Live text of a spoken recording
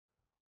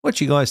What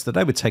you guys,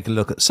 today we're taking a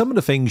look at some of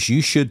the things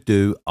you should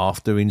do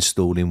after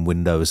installing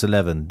Windows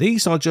 11.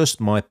 These are just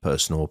my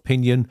personal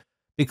opinion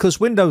because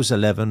Windows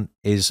 11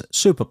 is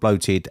super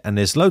bloated and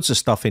there's loads of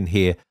stuff in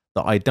here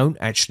that I don't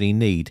actually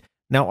need.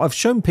 Now, I've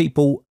shown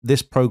people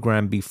this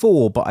program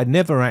before, but I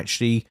never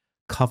actually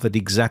covered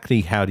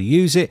exactly how to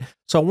use it.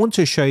 So I want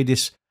to show you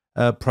this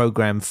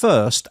program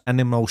first, and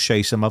then I'll show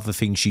you some other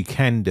things you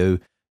can do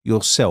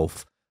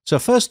yourself. So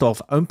first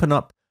off, open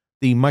up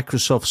the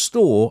Microsoft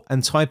Store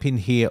and type in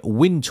here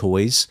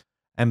Wintoys,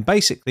 and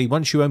basically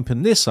once you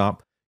open this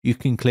up you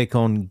can click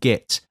on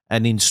Get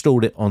and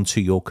install it onto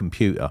your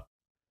computer.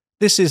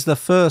 This is the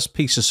first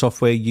piece of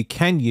software you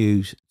can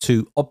use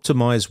to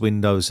optimize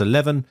Windows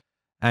 11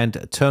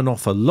 and turn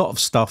off a lot of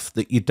stuff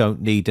that you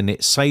don't need, and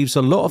it saves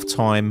a lot of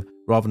time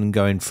rather than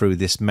going through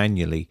this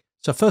manually.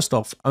 So first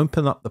off,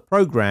 open up the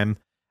program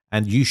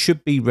and you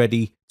should be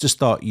ready to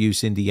start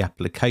using the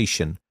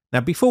application. Now,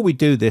 before we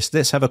do this,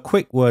 let's have a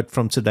quick word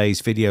from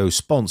today's video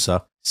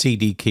sponsor,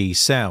 CD Key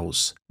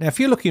Sales. Now, if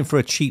you're looking for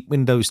a cheap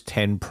Windows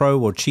 10 Pro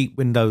or cheap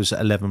Windows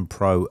 11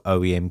 Pro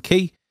OEM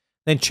key,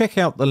 then check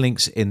out the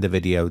links in the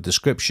video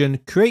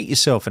description, create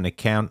yourself an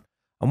account,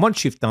 and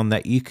once you've done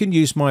that, you can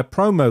use my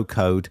promo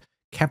code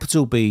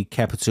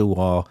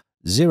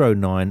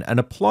R09 and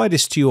apply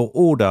this to your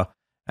order,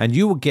 and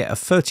you will get a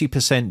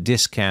 30%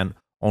 discount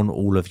on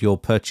all of your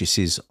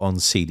purchases on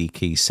CD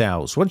Key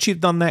Sales. Once you've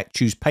done that,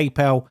 choose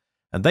PayPal,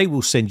 and they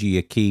will send you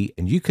your key,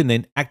 and you can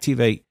then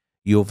activate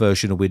your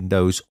version of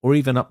Windows or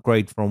even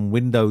upgrade from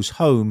Windows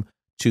Home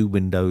to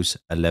Windows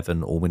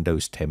 11 or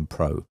Windows 10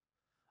 Pro.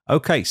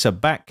 Okay, so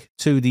back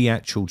to the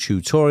actual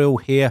tutorial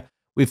here.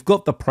 We've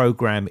got the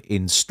program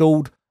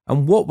installed,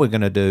 and what we're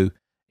going to do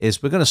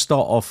is we're going to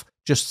start off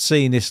just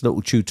seeing this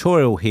little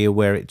tutorial here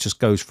where it just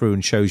goes through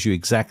and shows you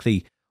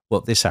exactly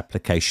what this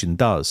application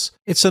does.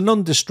 It's a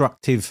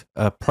non-destructive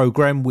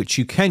program which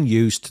you can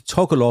use to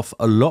toggle off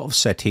a lot of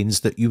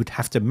settings that you would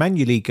have to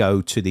manually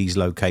go to these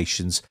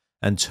locations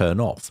and turn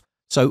off.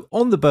 So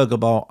on the burger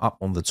bar up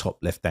on the top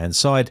left hand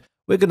side,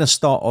 we're going to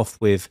start off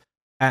with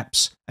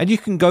apps, and you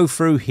can go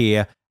through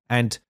here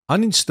and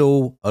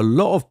uninstall a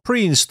lot of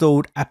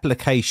pre-installed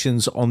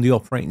applications on the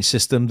operating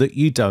system that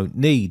you don't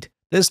need.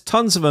 There's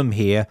tons of them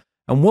here,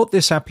 and what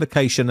this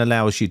application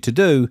allows you to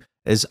do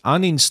is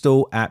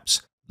uninstall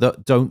apps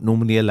that don't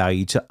normally allow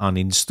you to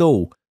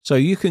uninstall. So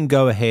you can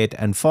go ahead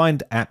and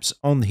find apps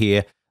on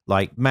here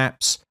like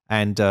Maps,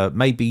 and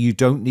maybe you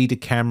don't need a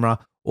camera,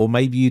 or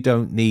maybe you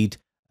don't need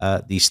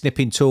the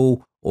snipping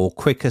tool or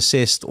quick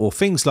assist or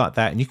things like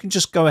that, and you can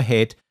just go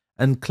ahead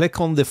and click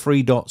on the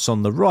three dots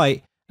on the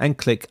right and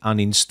click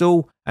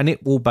uninstall, and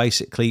it will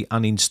basically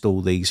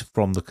uninstall these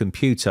from the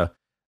computer.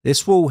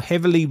 This will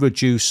heavily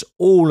reduce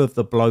all of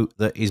the bloat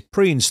that is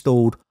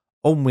pre-installed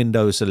on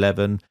Windows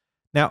 11.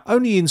 Now,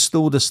 only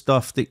install the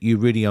stuff that you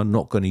really are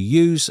not going to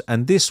use,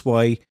 and this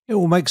way it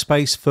will make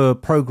space for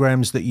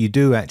programs that you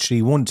do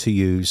actually want to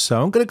use.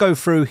 So I'm going to go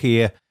through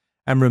here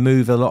and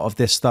remove a lot of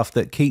this stuff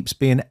that keeps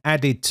being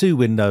added to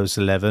Windows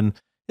 11.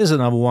 Here's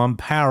another one,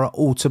 Power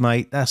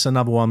Automate. That's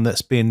another one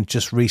that's been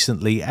just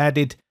recently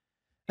added.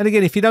 And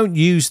again, if you don't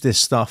use this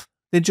stuff,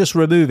 then just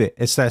remove it.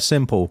 It's that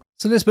simple.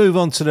 So let's move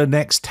on to the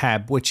next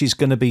tab, which is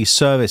going to be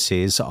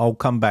Services. I'll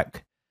come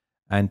back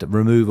and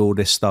remove all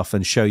this stuff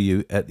and show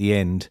you at the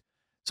end.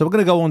 So we're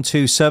going to go on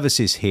to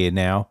Services here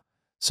now.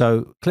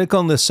 So click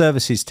on the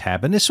Services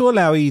tab, and this will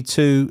allow you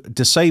to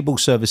disable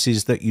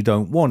services that you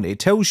don't want. It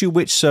tells you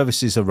which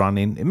services are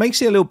running. It makes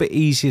it a little bit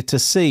easier to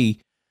see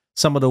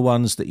some of the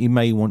ones that you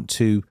may want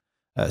to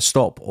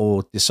stop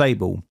or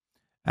disable.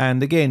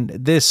 And again,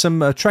 there's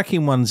some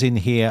tracking ones in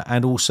here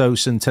and also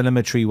some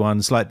telemetry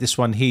ones like this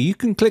one here. You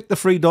can click the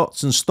three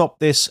dots and stop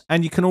this,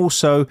 and you can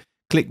also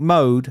click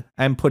Mode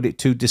and put it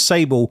to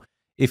disable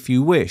if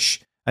you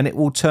wish, and it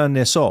will turn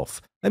this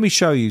off. Let me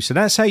show you. So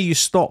that's how you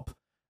stop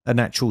an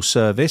actual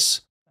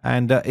service.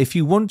 And if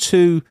you want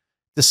to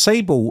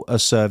disable a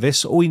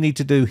service, all you need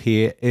to do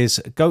here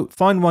is go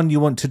find one you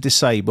want to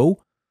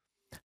disable.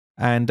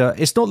 And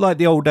it's not like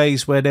the old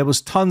days where there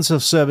was tons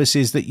of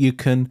services that you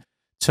can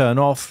turn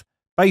off.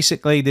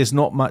 Basically, there's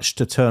not much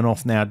to turn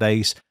off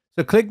nowadays.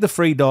 So click the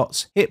three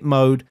dots, hit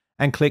Mode,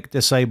 and click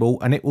Disable,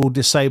 and it will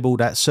disable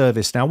that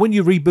service. Now, when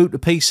you reboot the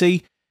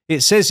PC,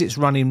 it says it's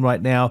running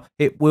right now.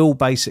 It will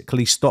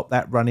basically stop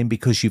that running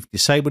because you've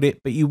disabled it,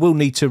 but you will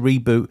need to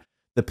reboot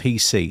the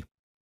PC.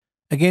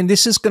 Again,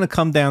 this is going to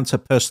come down to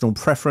personal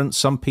preference.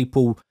 Some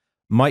people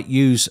might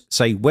use,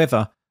 say,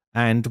 weather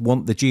and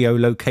want the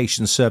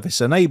geolocation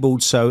service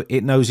enabled so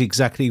it knows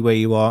exactly where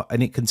you are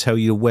and it can tell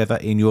you the weather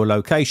in your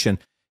location.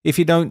 If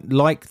you don't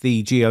like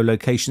the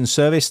geolocation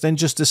service, then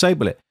just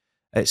disable it.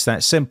 It's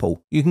that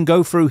simple. You can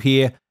go through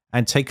here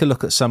and take a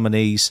look at some of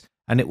these,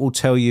 and it will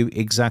tell you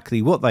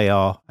exactly what they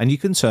are, and you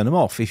can turn them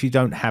off. If you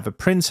don't have a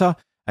printer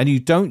and you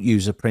don't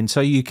use a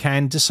printer, you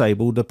can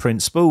disable the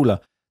print spooler.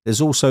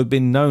 There's also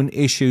been known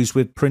issues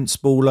with print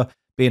spooler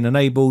being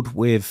enabled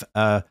with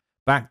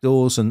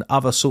backdoors and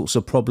other sorts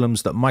of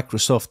problems that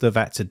Microsoft have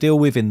had to deal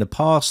with in the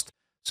past.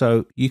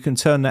 So you can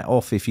turn that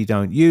off if you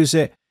don't use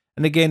it.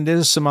 And again,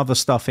 there's some other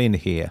stuff in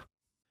here.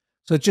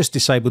 So just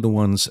disable the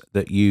ones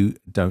that you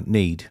don't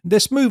need.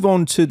 Let's move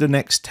on to the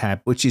next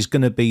tab, which is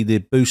going to be the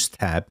boost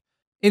tab.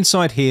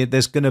 Inside here,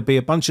 there's going to be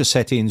a bunch of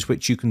settings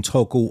which you can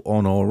toggle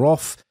on or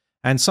off.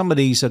 And some of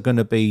these are going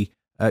to be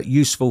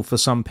useful for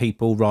some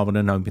people rather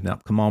than opening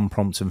up command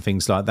prompts and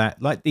things like that,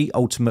 like the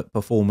ultimate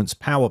performance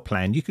power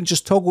plan. You can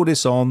just toggle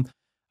this on,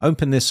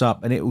 open this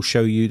up, and it will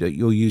show you that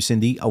you're using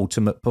the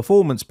ultimate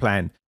performance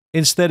plan.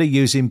 Instead of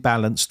using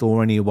balanced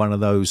or any one of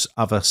those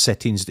other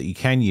settings that you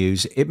can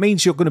use, it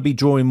means you're going to be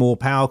drawing more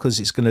power because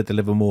it's going to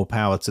deliver more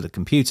power to the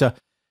computer.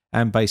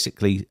 And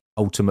basically,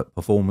 ultimate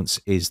performance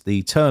is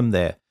the term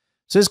there.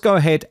 So let's go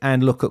ahead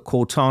and look at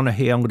Cortana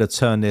here. I'm going to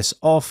turn this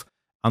off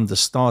under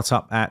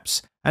Startup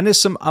Apps. And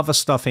there's some other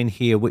stuff in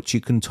here which you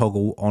can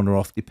toggle on or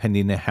off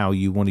depending on how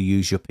you want to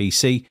use your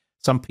PC.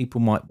 Some people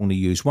might want to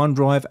use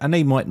OneDrive and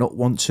they might not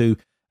want to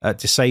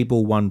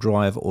disable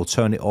OneDrive or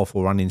turn it off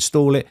or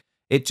uninstall it.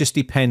 It just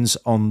depends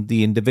on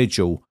the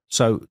individual.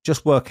 So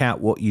just work out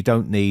what you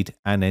don't need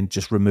and then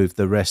just remove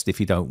the rest if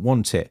you don't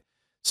want it.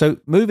 So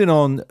moving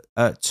on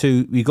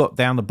we got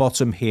down the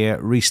bottom here,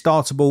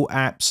 restartable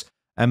apps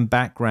and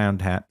background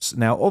apps.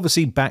 Now,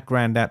 obviously,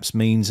 background apps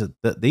means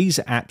that these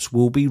apps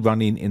will be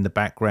running in the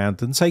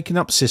background and taking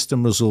up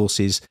system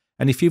resources.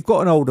 And if you've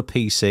got an older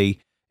PC,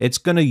 it's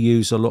going to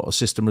use a lot of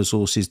system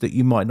resources that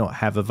you might not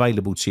have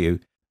available to you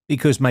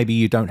because maybe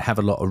you don't have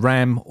a lot of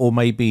RAM or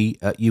maybe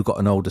you've got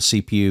an older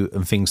CPU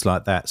and things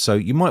like that. So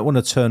you might want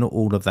to turn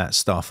all of that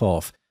stuff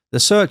off. The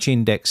search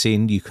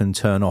indexing you can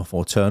turn off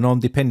or turn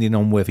on depending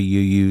on whether you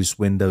use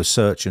Windows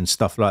search and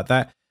stuff like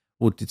that.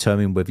 Will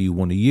determine whether you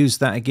want to use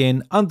that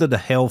again. Under the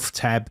health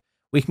tab,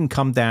 we can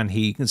come down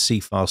here. You can see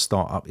fast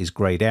startup is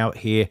grayed out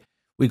here.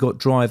 We got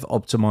drive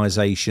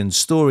optimization,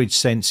 storage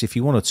sense. If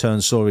you want to turn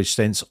storage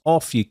sense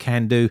off, you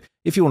can do.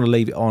 If you want to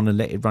leave it on and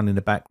let it run in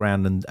the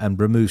background and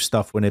remove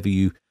stuff whenever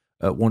you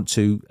want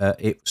to,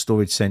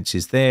 storage sense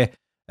is there.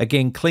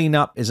 Again,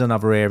 cleanup is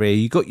another area.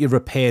 You got your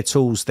repair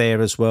tools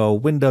there as well.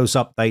 Windows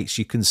updates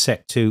you can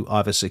set to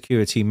either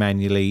security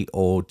manually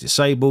or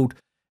disabled.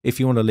 If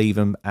you want to leave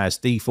them as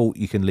default,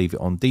 you can leave it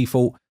on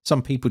default.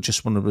 Some people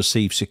just want to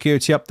receive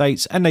security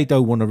updates and they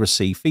don't want to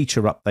receive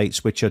feature updates,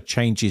 which are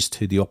changes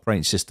to the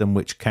operating system,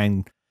 which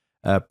can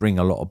bring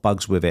a lot of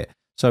bugs with it.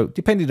 So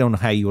depending on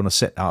how you want to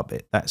set up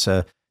it, that's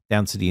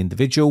down to the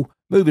individual.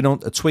 Moving on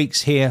to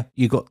tweaks here,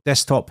 you've got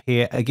desktop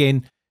here.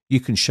 Again, you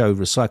can show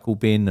recycle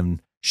bin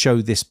and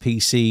show this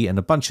PC and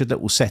a bunch of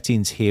little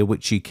settings here,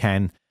 which you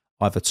can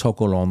either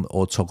toggle on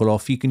or toggle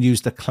off. You can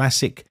use the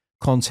classic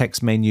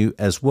context menu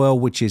as well,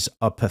 which is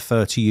I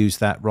prefer to use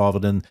that rather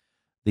than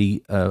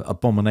the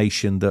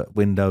abomination that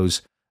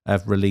Windows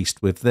have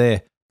released with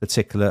their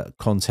particular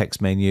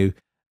context menu.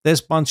 There's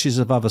bunches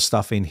of other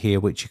stuff in here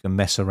which you can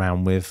mess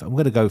around with. I'm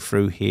going to go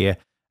through here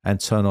and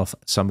turn off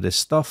some of this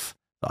stuff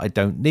that I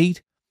don't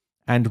need,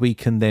 and we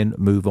can then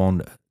move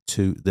on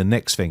to the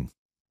next thing.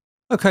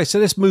 Okay, so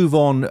let's move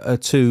on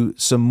to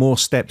some more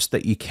steps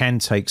that you can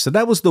take. So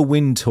that was the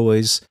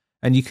Wintoys.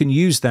 And you can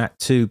use that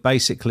to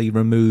basically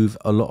remove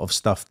a lot of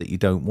stuff that you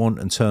don't want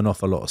and turn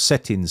off a lot of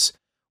settings.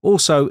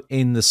 Also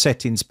in the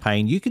settings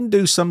pane, you can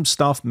do some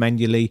stuff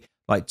manually,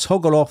 like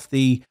toggle off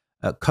the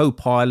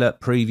Copilot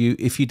preview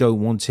if you don't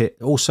want it.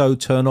 Also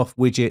turn off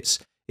widgets.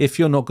 If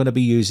you're not going to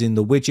be using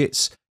the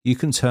widgets, you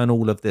can turn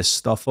all of this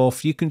stuff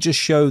off. You can just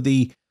show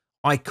the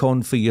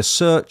icon for your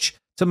search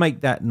to make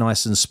that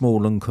nice and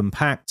small and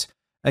compact.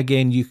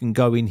 Again, you can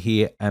go in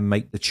here and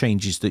make the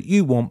changes that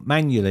you want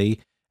manually.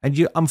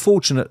 And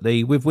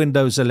unfortunately, with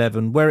Windows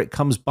 11, where it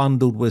comes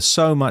bundled with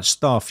so much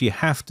stuff, you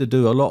have to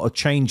do a lot of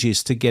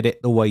changes to get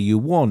it the way you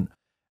want.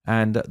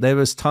 And there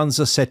is tons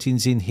of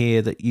settings in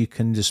here that you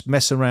can just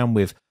mess around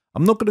with.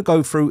 I'm not going to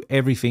go through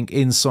everything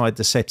inside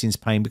the settings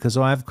pane because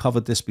I have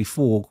covered this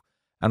before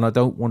and I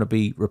don't want to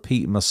be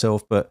repeating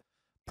myself. But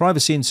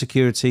privacy and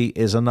security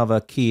is another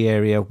key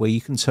area where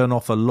you can turn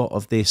off a lot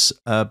of this,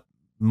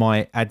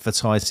 my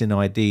advertising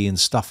ID and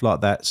stuff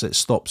like that, so it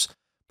stops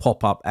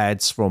pop-up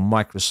ads from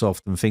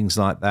Microsoft and things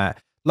like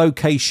that.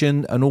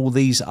 Location and all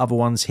these other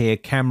ones here.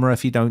 Camera,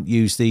 if you don't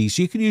use these.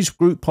 You can use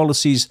group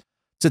policies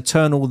to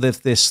turn all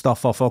of this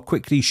stuff off. I'll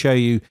quickly show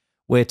you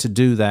where to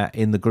do that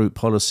in the group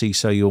policy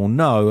so you'll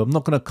know. I'm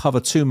not going to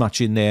cover too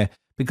much in there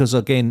because,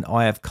 again,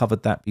 I have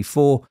covered that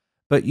before.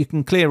 But you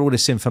can clear all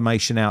this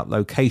information out,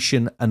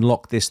 location, and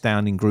lock this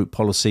down in group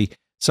policy.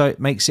 So it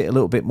makes it a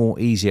little bit more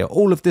easier.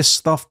 All of this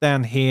stuff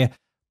down here,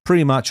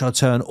 pretty much I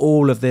turn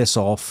all of this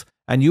off.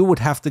 And you would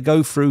have to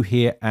go through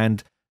here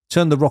and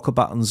turn the rocker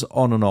buttons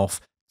on and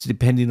off,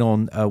 depending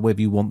on whether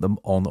you want them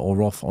on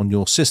or off on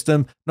your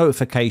system.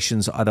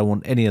 Notifications, I don't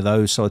want any of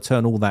those, so I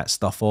turn all that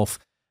stuff off.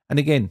 And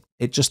again,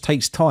 it just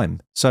takes time.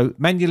 So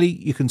manually,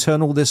 you can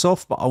turn all this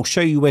off, but I'll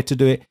show you where to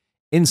do it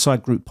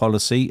inside group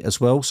policy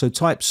as well. So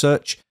type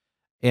search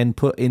and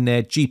put in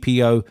there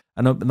GPO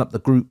and open up the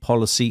group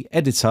policy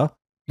editor.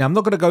 Now, I'm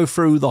not going to go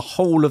through the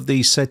whole of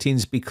these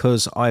settings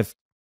because I've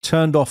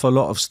turned off a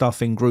lot of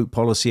stuff in group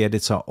policy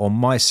editor on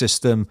my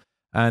system,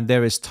 and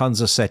there is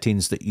tons of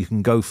settings that you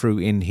can go through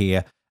in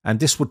here And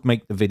this would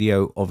make the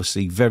video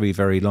obviously very,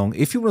 very long.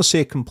 If you want to see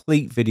a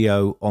complete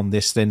video on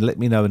this, then let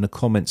me know in the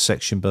comments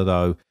section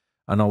below,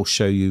 and I'll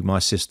show you my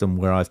system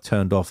where I've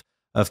turned off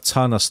a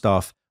ton of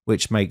stuff,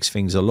 which makes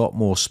things a lot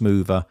more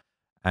smoother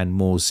and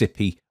more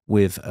zippy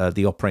with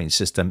the operating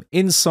system.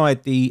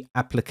 Inside the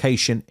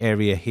application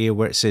area here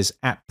where it says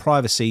app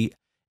privacy,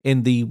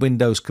 in the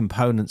Windows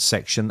components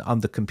section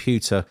under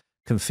computer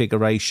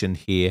configuration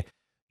here,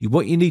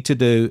 what you need to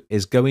do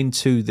is go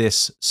into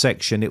this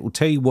section. It will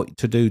tell you what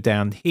to do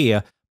down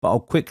here, but I'll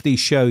quickly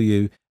show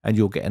you and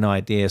you'll get an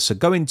idea. So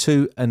go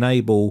into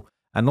enable,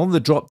 and on the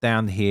drop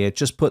down here,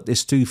 just put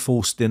this to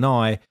force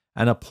deny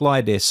and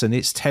apply this. And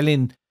it's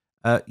telling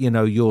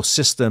your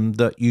system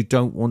that you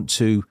don't want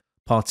to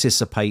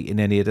participate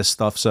in any of this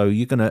stuff. So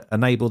you're going to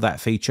enable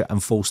that feature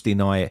and force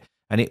deny it,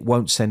 and it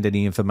won't send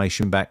any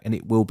information back, and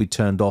it will be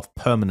turned off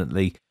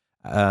permanently.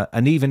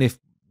 And even if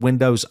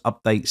Windows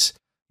updates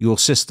your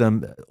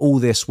system, all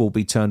this will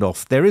be turned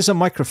off. There is a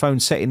microphone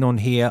setting on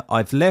here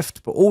I've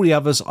left, but all the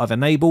others I've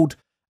enabled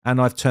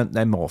and I've turned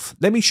them off.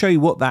 Let me show you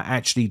what that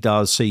actually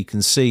does so you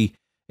can see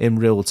in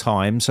real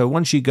time. So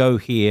once you go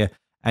here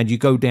and you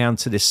go down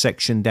to this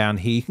section down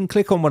here, you can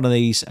click on one of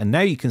these, and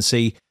now you can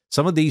see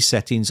some of these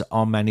settings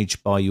are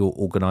managed by your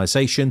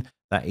organization.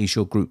 That is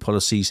your group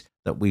policies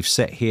that we've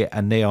set here,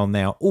 and they are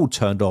now all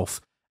turned off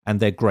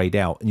and they're grayed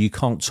out, and you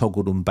can't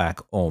toggle them back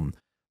on.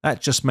 That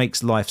just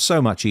makes life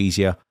so much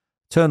easier.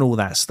 Turn all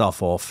that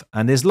stuff off,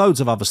 and there's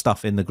loads of other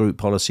stuff in the group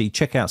policy.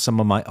 Check out some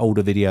of my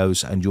older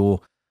videos and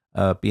you'll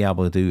be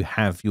able to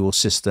have your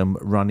system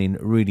running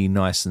really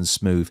nice and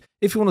smooth.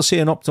 If you want to see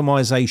an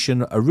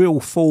optimization, a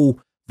real full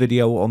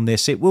video on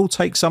this, it will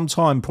take some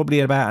time, probably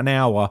about an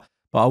hour,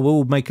 but I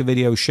will make a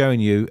video showing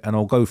you, and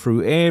I'll go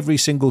through every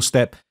single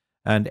step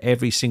and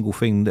every single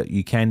thing that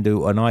you can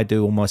do and I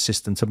do on my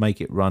system to make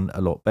it run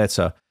a lot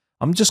better.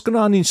 I'm just going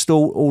to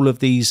uninstall all of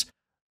these,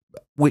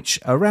 which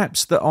are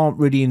apps that aren't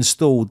really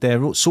installed.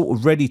 They're sort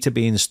of ready to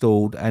be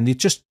installed, and you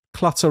just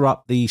clutter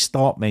up the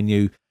start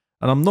menu.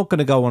 And I'm not going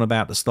to go on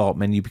about the start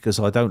menu because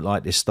I don't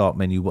like this start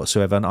menu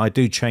whatsoever, and I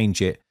do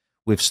change it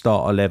with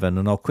Start11,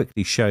 and I'll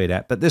quickly show you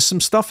that. But there's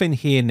some stuff in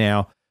here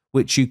now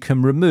which you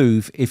can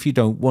remove if you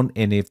don't want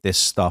any of this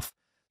stuff.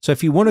 So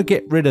if you want to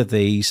get rid of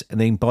these,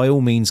 and then by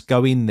all means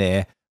go in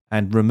there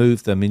and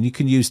remove them, and you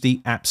can use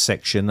the app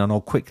section, and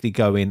I'll quickly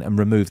go in and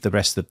remove the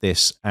rest of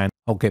this, and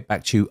I'll get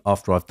back to you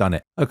after I've done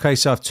it. Okay,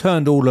 so I've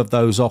turned all of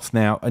those off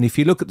now, and if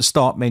you look at the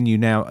start menu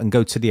now and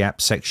go to the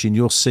app section,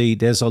 you'll see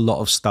there's a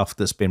lot of stuff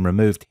that's been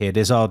removed here.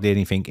 There's hardly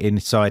anything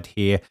inside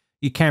here.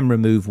 You can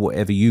remove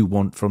whatever you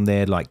want from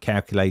there, like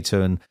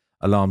calculator and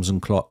alarms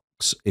and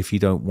clocks. If you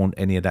don't want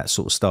any of that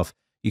sort of stuff,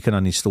 you can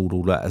uninstall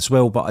all that as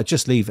well, but I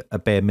just leave a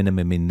bare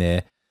minimum in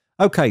there.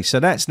 Okay, so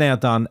that's now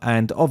done,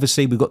 and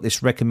obviously we've got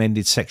this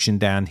recommended section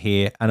down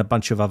here and a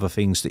bunch of other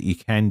things that you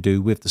can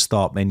do with the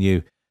start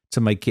menu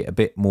to make it a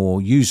bit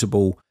more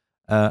usable.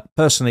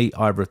 Personally,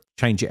 I would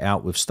change it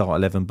out with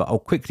Start11, but I'll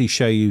quickly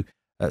show you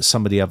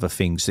some of the other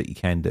things that you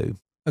can do.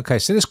 Okay,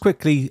 so let's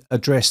quickly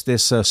address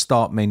this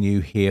start menu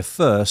here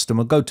first, and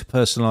we'll go to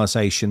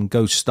personalization,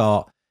 go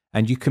start,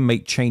 and you can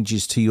make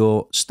changes to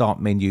your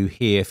start menu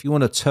here. If you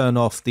want to turn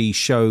off the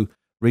show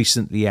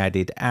recently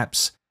added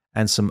apps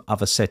and some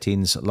other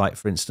settings, like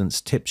for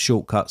instance tips,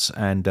 shortcuts,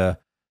 and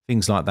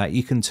things like that,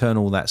 you can turn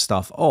all that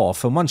stuff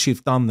off. And once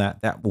you've done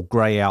that, that will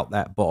grey out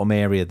that bottom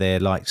area there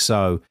like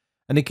so.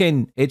 And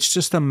again, it's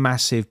just a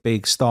massive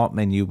big start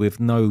menu with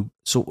no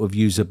sort of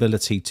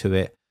usability to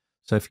it.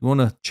 So if you want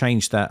to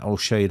change that, I'll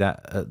show you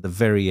that at the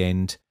very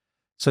end.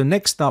 So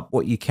next up,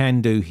 what you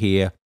can do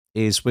here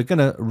is we're going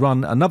to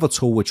run another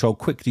tool, which I'll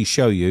quickly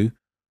show you.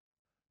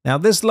 Now,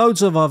 there's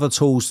loads of other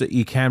tools that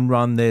you can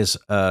run. There's,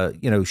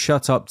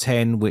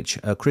 Start11 which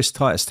Chris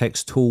Titus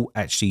Tech's tool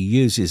actually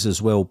uses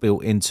as well,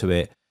 built into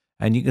it.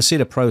 And you can see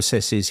the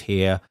processes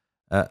here.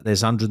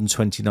 There's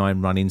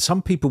 129 running.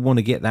 Some people want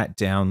to get that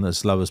down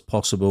as low as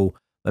possible.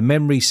 The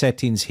memory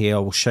settings here,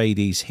 I'll show you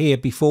these here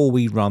before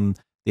we run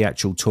the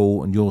actual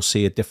tool, and you'll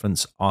see a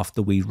difference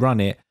after we run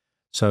it.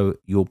 So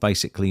you'll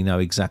basically know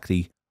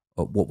exactly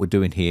what we're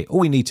doing here. All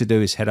we need to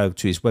do is head over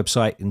to his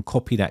website and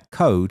copy that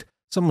code.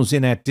 Someone's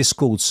in our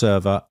Discord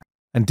server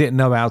and didn't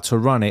know how to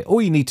run it.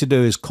 All you need to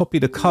do is copy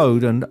the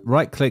code and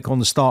right click on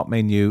the start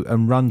menu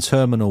and run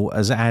terminal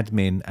as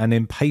admin, and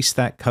then paste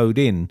that code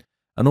in.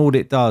 And all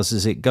it does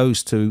is it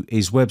goes to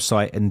his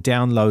website and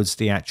downloads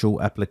the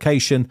actual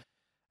application,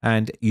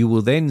 and you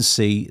will then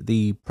see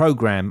the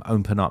program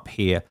open up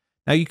here.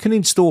 Now you can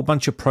install a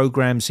bunch of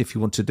programs if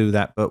you want to do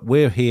that, but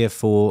we're here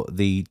for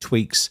the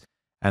tweaks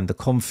and the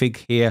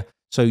config here.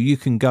 So you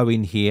can go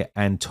in here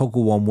and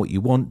toggle on what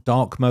you want.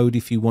 Dark mode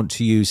if you want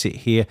to use it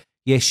here.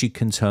 Yes, you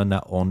can turn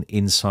that on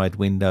inside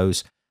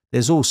Windows.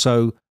 There's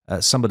also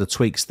some of the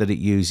tweaks that it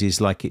uses,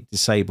 like it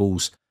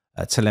disables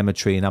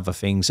telemetry and other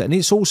things. And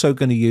it's also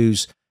going to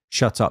use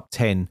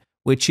Start11,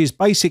 which is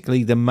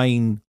basically the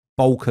main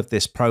bulk of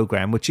this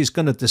program, which is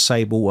going to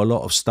disable a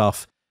lot of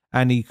stuff.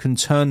 And you can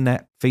turn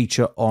that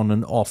feature on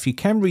and off. You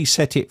can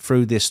reset it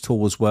through this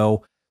tool as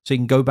well. So you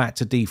can go back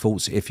to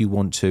defaults if you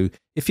want to.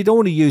 If you don't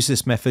want to use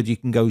this method, you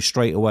can go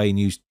straight away and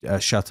use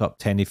shut up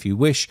 10 if you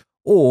wish,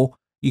 or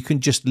you can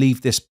just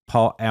leave this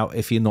part out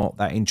if you're not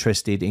that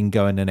interested in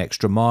going an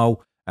extra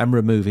mile and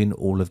removing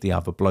all of the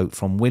other bloat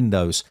from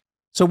Windows.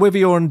 So whether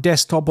you're on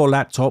desktop or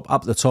laptop,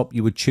 up the top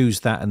you would choose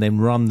that and then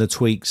run the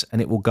tweaks,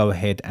 and it will go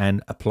ahead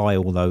and apply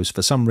all those.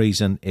 For some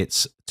reason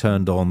it's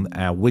turned on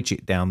our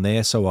widget down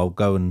there, so I'll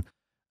go and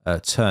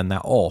turn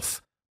that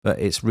off, but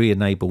it's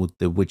re-enabled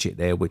the widget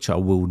there, which I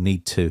will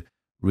need to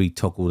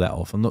re-toggle that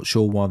off. I'm not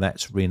sure why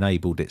that's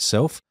re-enabled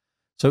itself.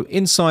 So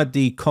inside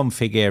the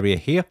config area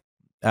here,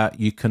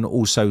 you can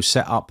also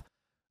set up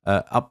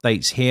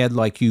updates here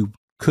like you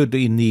could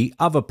in the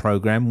other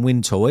program,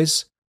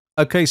 Wintoys.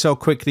 Okay, so I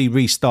quickly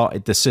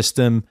restarted the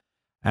system,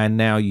 and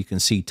now you can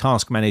see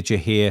Task Manager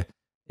here.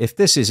 If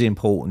this is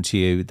important to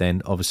you,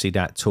 then obviously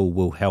that tool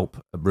will help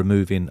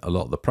removing a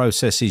lot of the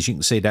processes. You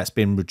can see that's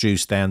been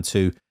reduced down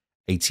to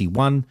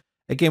 81.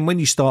 Again, when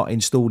you start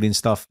installing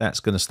stuff, that's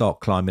going to start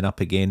climbing up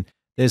again.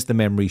 There's the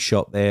memory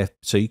shot there,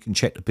 so you can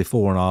check the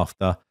before and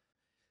after.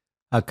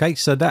 Okay,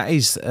 so that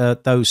is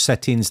those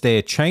settings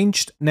there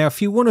changed. Now,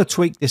 if you want to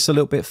tweak this a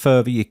little bit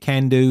further, you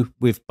can do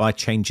by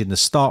changing the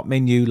start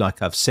menu,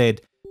 like I've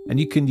said, and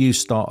you can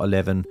use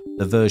Start11,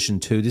 the version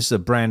 2. This is a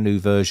brand new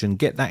version.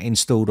 Get that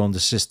installed on the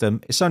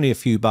system. It's only a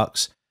few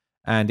bucks,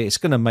 and it's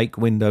going to make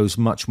Windows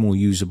much more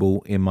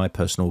usable, in my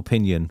personal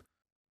opinion.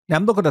 Now,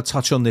 I'm not going to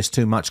touch on this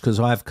too much because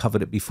I have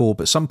covered it before,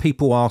 but some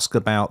people ask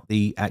about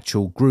the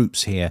actual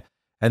groups here,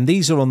 and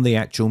these are on the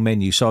actual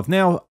menu. So I've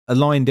now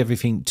aligned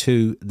everything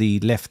to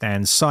the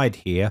left-hand side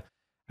here,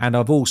 and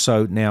I've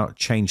also now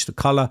changed the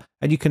color,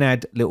 and you can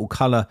add little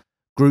color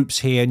groups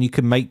here, and you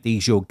can make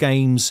these your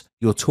games,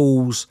 your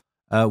tools,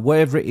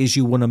 whatever it is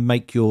you want to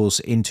make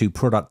yours into,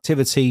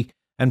 productivity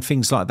and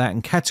things like that,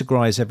 and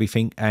categorize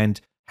everything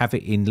and have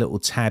it in little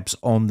tabs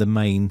on the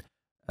main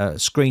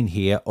screen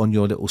here on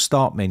your little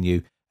start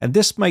menu. And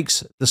this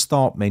makes the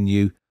start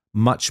menu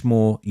much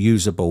more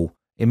usable.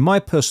 In my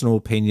personal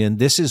opinion,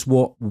 this is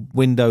what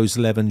Windows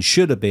 11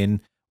 should have been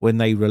when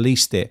they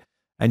released it.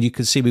 And you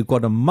can see we've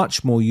got a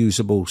much more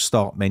usable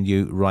start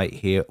menu right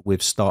here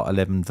with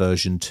Start11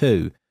 version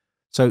 2.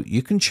 So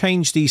you can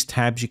change these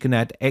tabs. You can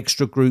add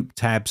extra group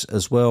tabs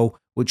as well,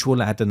 which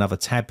will add another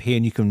tab here,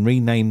 and you can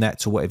rename that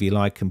to whatever you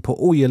like and put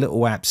all your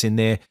little apps in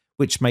there,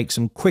 which makes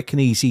them quick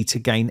and easy to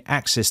gain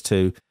access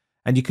to.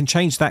 And you can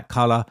change that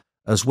color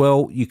as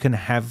well. You can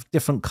have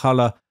different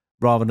color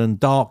rather than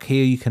dark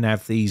here. You can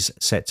have these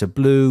set to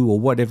blue or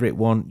whatever it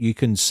want. You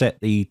can set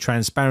the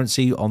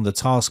transparency on the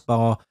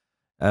taskbar,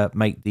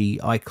 make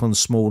the icon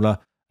smaller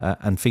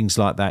and things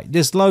like that.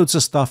 There's loads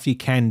of stuff you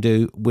can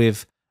do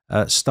with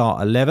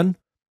Start11.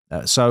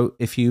 So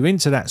if you're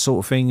into that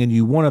sort of thing and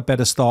you want a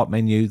better start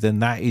menu, then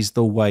that is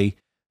the way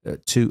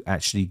to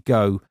actually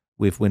go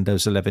with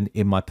Windows 11,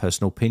 in my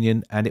personal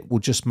opinion, and it will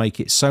just make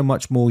it so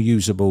much more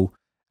usable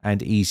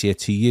and easier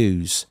to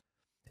use.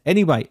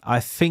 Anyway,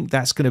 I think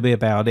that's going to be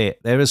about it.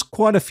 There is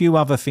quite a few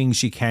other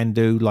things you can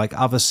do, like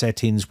other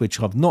settings, which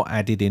I've not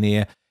added in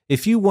here.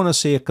 If you want to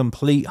see a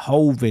complete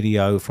whole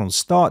video from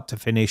start to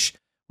finish,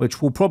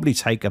 which will probably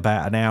take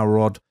about an hour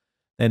odd,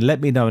 then let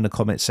me know in the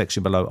comments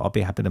section below. I'll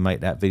be happy to make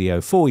that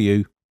video for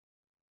you.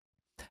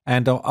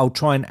 And I'll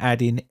try and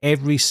add in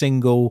every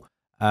single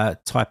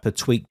type of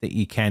tweak that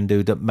you can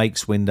do that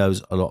makes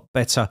Windows a lot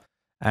better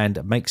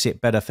and makes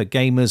it better for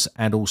gamers,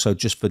 and also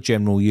just for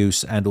general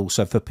use, and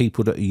also for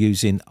people that are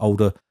using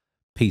older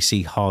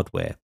PC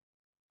hardware.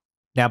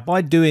 Now,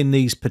 by doing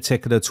these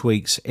particular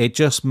tweaks, it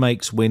just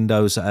makes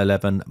Windows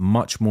 11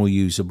 much more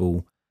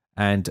usable.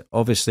 And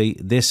obviously,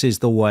 this is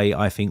the way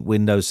I think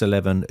Windows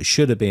 11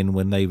 should have been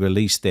when they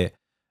released it,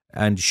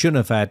 and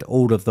shouldn't have had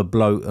all of the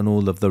bloat and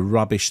all of the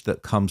rubbish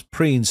that comes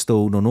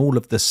pre-installed on all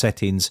of the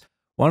settings.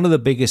 One of the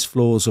biggest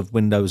flaws of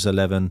Windows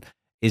 11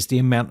 is the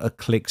amount of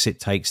clicks it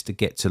takes to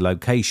get to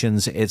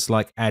locations. It's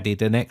like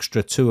added an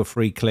extra 2 or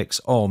 3 clicks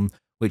on,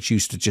 which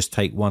used to just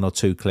take 1 or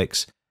 2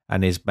 clicks,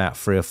 and is about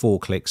 3 or 4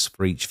 clicks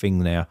for each thing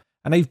now.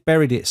 And they've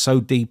buried it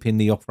so deep in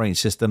the operating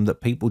system that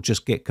people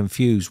just get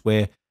confused,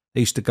 where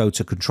they used to go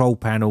to control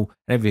panel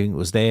and everything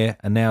was there,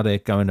 and now they're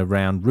going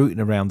around, rooting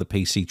around the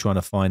PC trying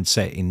to find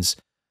settings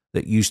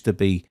that used to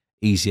be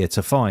easier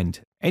to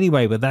find.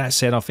 Anyway, with that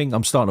said, I think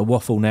I'm starting to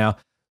waffle now,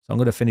 so I'm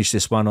going to finish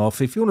this one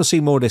off. If you want to see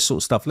more of this sort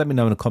of stuff, let me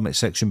know in the comment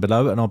section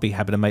below, and I'll be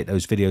happy to make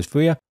those videos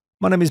for you.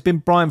 My name has been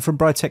Brian from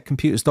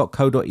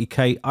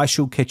briteccomputers.co.uk. I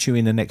shall catch you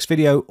in the next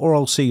video, or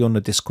I'll see you on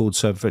the Discord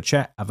server for a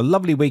chat. Have a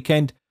lovely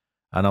weekend,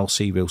 and I'll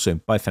see you real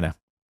soon. Bye for now.